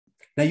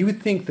Now, you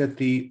would think that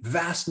the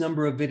vast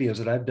number of videos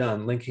that I've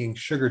done linking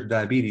sugar to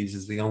diabetes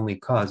is the only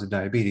cause of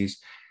diabetes,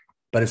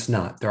 but it's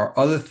not. There are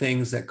other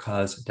things that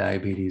cause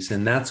diabetes,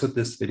 and that's what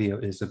this video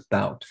is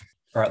about.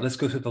 All right, let's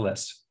go through the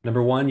list.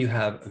 Number one, you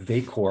have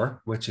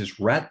Vacor, which is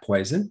rat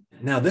poison.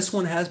 Now, this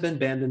one has been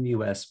banned in the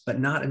US, but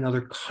not in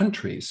other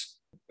countries.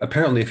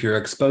 Apparently, if you're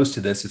exposed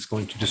to this, it's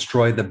going to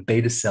destroy the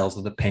beta cells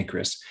of the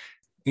pancreas,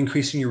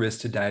 increasing your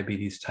risk to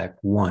diabetes type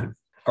 1.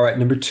 All right,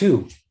 number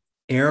two,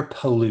 air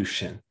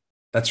pollution.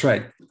 That's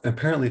right.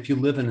 Apparently, if you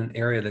live in an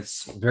area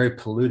that's very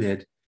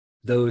polluted,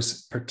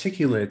 those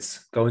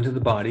particulates go into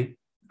the body,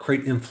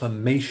 create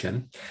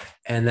inflammation,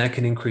 and that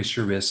can increase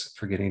your risk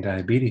for getting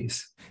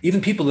diabetes. Even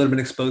people that have been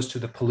exposed to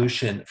the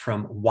pollution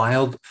from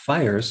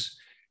wildfires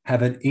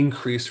have an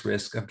increased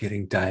risk of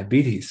getting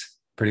diabetes.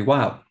 Pretty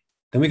wild.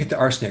 Then we get to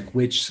arsenic,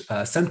 which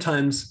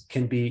sometimes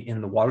can be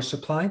in the water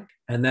supply,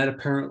 and that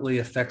apparently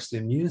affects the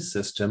immune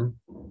system,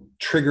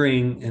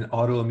 triggering an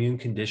autoimmune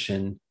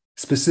condition,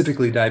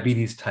 specifically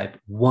diabetes type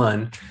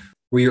 1,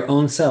 where your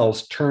own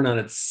cells turn on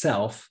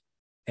itself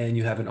and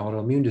you have an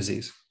autoimmune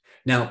disease.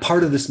 Now,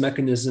 part of this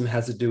mechanism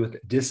has to do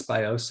with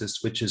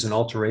dysbiosis, which is an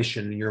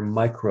alteration in your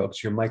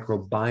microbes, your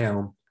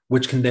microbiome,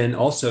 which can then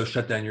also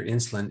shut down your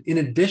insulin, in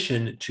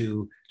addition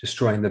to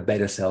destroying the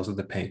beta cells of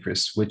the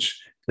pancreas, which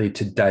lead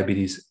to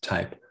diabetes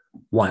type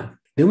 1.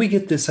 Then we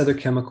get this other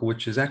chemical,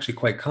 which is actually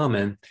quite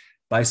common,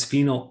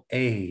 bisphenol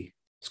A.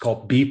 It's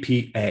called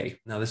BPA.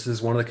 Now, this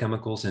is one of the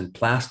chemicals in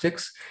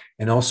plastics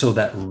and also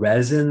that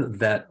resin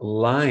that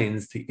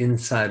lines the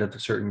inside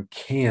of certain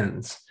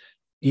cans.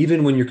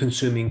 Even when you're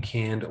consuming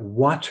canned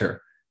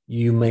water,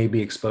 you may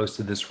be exposed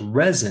to this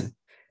resin.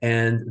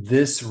 And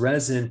this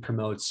resin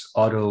promotes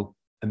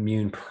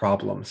autoimmune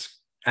problems,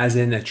 as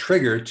in a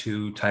trigger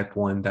to type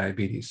 1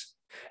 diabetes.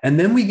 And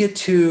then we get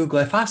to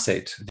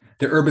glyphosate,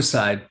 the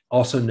herbicide,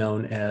 also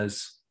known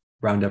as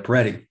Roundup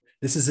Ready.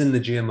 This is in the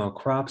GMO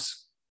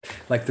crops,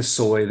 like the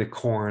soy, the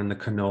corn, the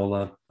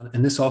canola.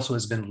 And this also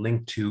has been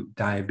linked to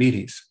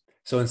diabetes.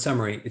 So in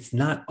summary, it's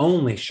not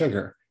only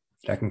sugar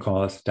that can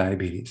cause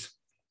diabetes.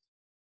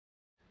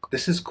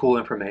 This is cool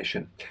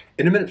information.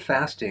 Intermittent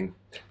fasting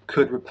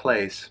could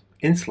replace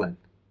insulin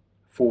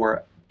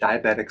for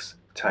diabetics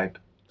type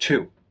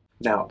 2.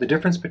 Now, the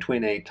difference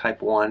between a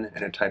type 1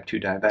 and a type 2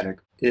 diabetic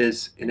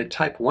is in a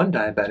type 1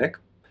 diabetic,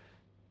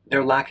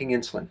 they're lacking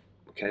insulin.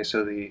 Okay,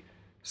 so the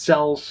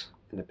cells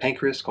in the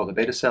pancreas, called the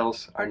beta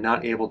cells, are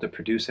not able to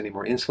produce any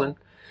more insulin.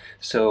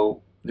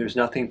 So there's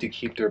nothing to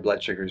keep their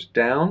blood sugars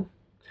down.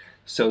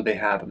 So they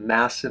have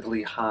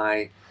massively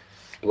high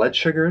blood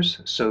sugars,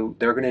 so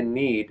they're going to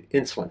need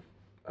insulin,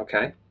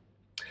 okay?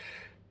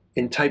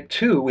 In type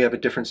 2, we have a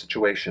different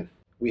situation.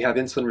 We have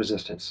insulin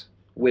resistance,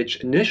 which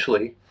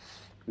initially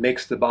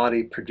makes the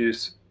body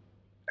produce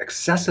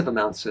excessive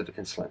amounts of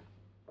insulin,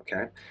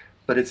 okay?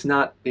 But it's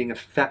not being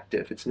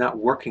effective. It's not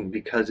working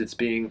because it's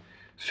being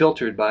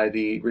filtered by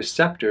the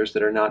receptors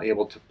that are not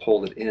able to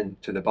pull it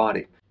into the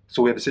body.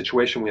 So we have a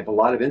situation, we have a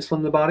lot of insulin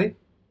in the body,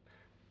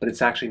 but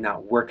it's actually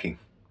not working,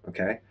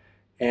 okay?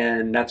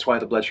 And that's why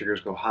the blood sugars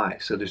go high.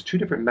 So there's two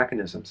different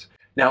mechanisms.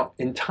 Now,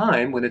 in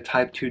time, when a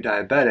type 2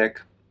 diabetic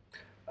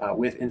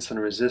with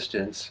insulin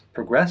resistance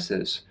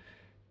progresses,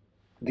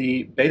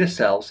 the beta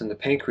cells in the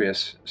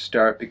pancreas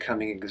start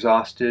becoming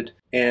exhausted,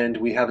 and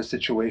we have a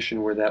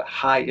situation where that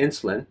high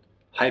insulin,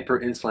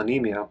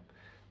 hyperinsulinemia,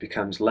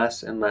 becomes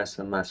less and less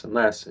and less and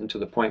less, and to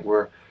the point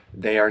where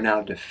they are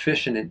now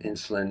deficient in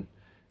insulin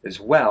as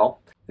well.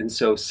 And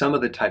so some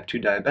of the type 2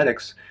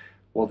 diabetics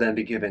will then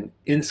be given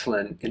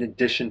insulin in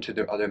addition to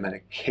their other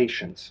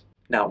medications.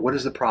 Now, what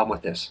is the problem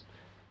with this?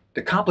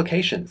 The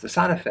complications, the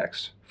side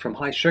effects from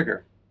high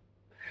sugar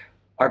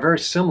are very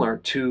similar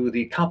to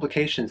the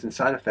complications and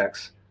side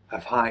effects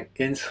of high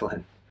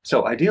insulin.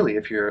 So ideally,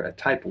 if you're a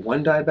type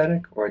 1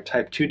 diabetic or a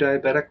type 2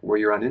 diabetic where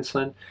you're on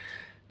insulin,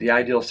 the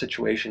ideal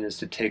situation is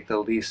to take the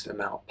least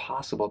amount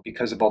possible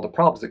because of all the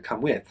problems that come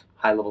with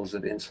high levels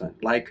of insulin,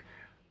 like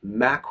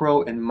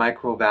macro and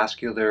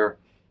microvascular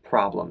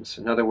problems.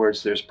 In other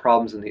words, there's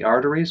problems in the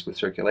arteries with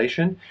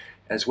circulation,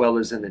 as well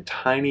as in the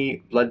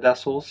tiny blood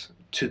vessels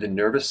to the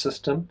nervous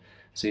system.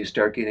 So you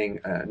start getting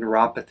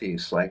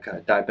neuropathies, like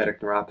diabetic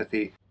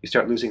neuropathy. You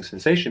start losing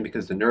sensation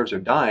because the nerves are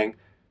dying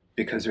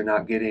because they're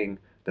not getting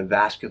the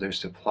vascular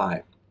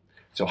supply.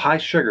 So high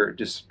sugar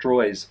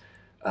destroys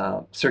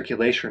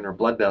circulation or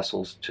blood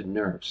vessels to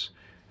nerves.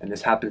 And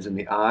this happens in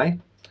the eye,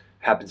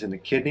 happens in the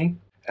kidney,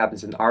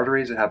 happens in the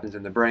arteries, it happens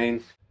in the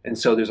brain. And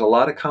so there's a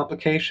lot of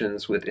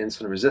complications with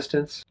insulin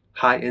resistance,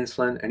 high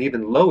insulin, and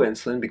even low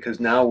insulin, because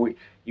now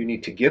you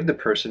need to give the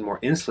person more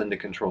insulin to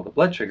control the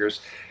blood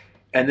sugars.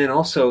 And then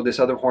also this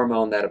other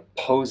hormone that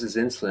opposes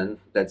insulin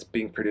that's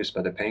being produced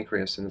by the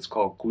pancreas, and it's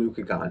called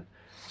glucagon.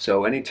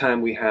 So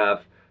anytime we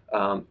have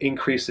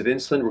increase of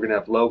insulin, we're going to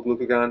have low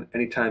glucagon.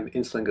 Anytime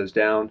insulin goes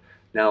down,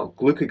 now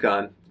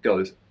glucagon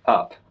goes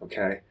up,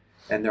 okay?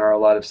 And there are a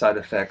lot of side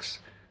effects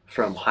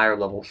from higher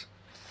levels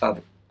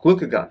of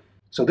glucagon.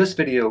 So this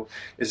video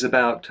is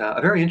about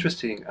a very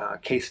interesting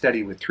case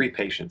study with 3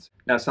 patients.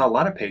 Now, it's not a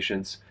lot of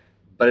patients,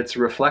 but it's a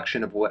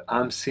reflection of what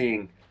I'm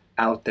seeing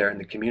out there in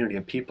the community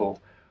of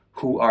people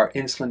who are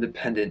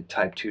insulin-dependent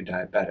type 2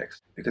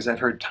 diabetics. Because I've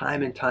heard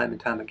time and time and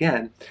time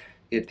again,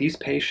 if these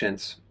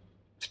patients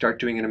start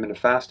doing intermittent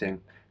fasting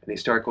and they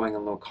start going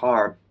on low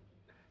carb,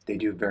 they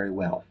do very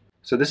well.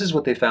 So this is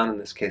what they found in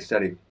this case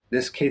study.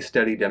 This case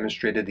study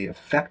demonstrated the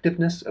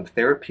effectiveness of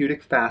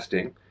therapeutic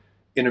fasting,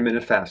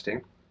 intermittent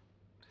fasting.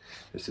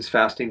 This is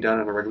fasting done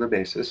on a regular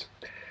basis,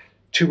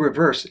 to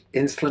reverse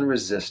insulin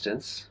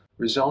resistance,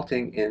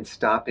 resulting in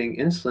stopping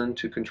insulin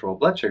to control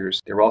blood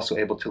sugars. They were also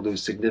able to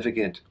lose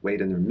significant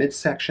weight in their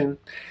midsection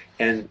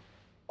and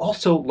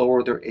also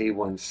lower their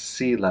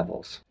A1C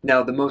levels.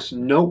 Now, the most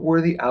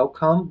noteworthy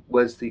outcome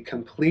was the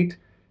complete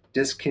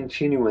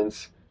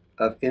discontinuance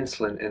of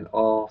insulin in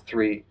all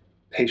 3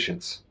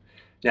 patients.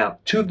 Now,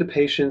 2 of the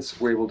patients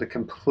were able to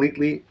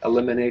completely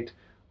eliminate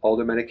all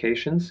their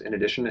medications in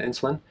addition to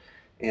insulin,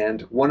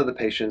 and 1 of the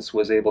patients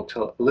was able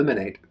to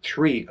eliminate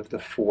 3 of the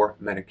 4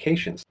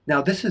 medications.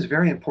 Now, this is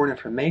very important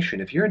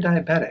information. If you're a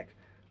diabetic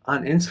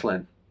on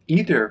insulin,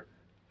 either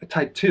a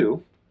type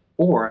 2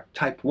 or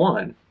type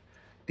 1,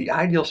 the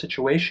ideal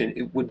situation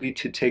it would be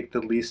to take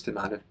the least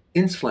amount of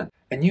insulin.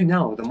 And you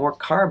know, the more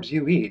carbs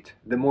you eat,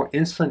 the more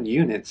insulin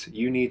units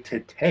you need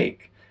to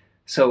take.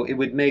 So it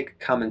would make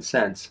common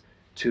sense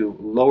to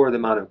lower the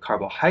amount of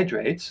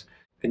carbohydrates,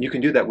 and you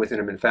can do that with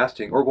intermittent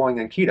fasting or going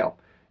on keto.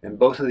 And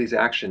both of these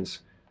actions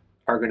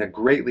are going to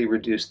greatly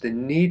reduce the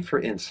need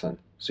for insulin,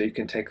 so you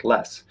can take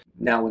less.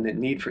 Now, when the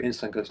need for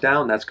insulin goes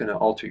down, that's going to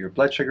alter your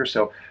blood sugar.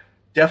 So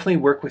definitely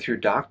work with your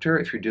doctor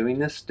if you're doing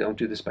this. Don't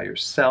do this by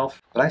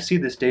yourself. But I see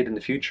this data in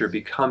the future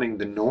becoming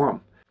the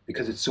norm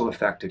because it's so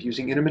effective,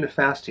 using intermittent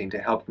fasting to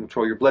help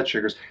control your blood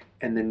sugars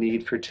and the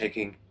need for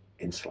taking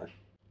insulin.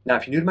 Now,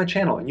 if you're new to my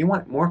channel and you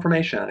want more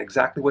information on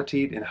exactly what to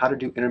eat and how to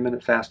do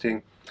intermittent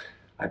fasting,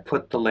 I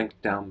put the link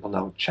down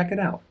below. Check it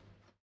out.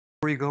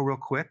 Before you go real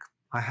quick,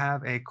 I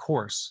have a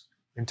course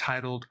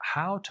entitled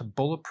How to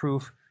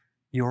Bulletproof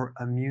Your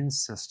Immune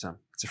System.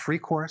 It's a free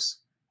course.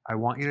 I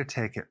want you to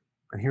take it.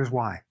 And here's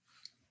why.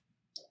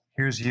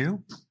 Here's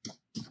you.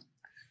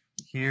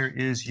 Here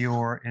is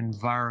your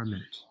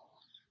environment.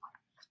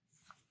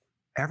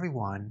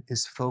 Everyone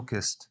is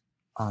focused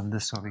on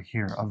this over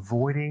here,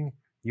 avoiding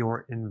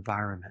your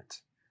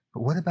environment.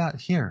 But what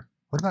about here?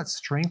 What about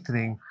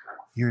strengthening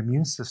your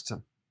immune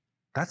system?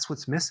 That's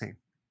what's missing.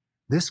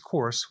 This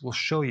course will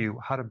show you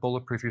how to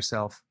bulletproof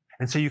yourself,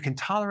 and so you can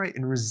tolerate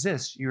and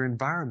resist your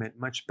environment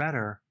much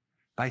better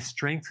by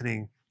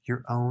strengthening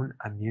your own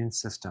immune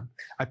system.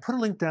 I put a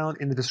link down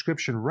in the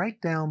description right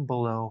down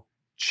below.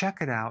 Check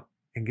it out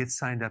and get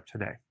signed up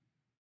today.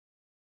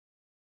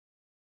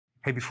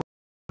 Hey,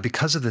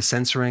 because of the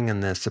censoring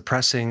and the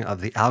suppressing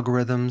of the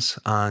algorithms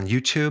on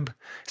YouTube,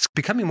 it's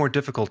becoming more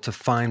difficult to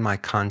find my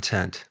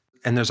content.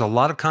 And there's a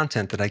lot of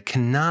content that I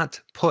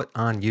cannot put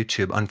on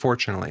YouTube,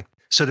 unfortunately.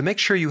 So to make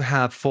sure you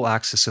have full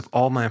access of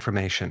all my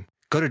information,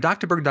 go to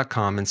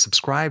drberg.com and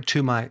subscribe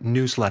to my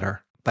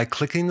newsletter by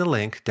clicking the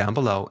link down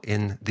below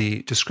in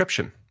the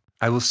description.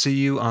 I will see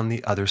you on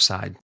the other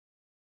side.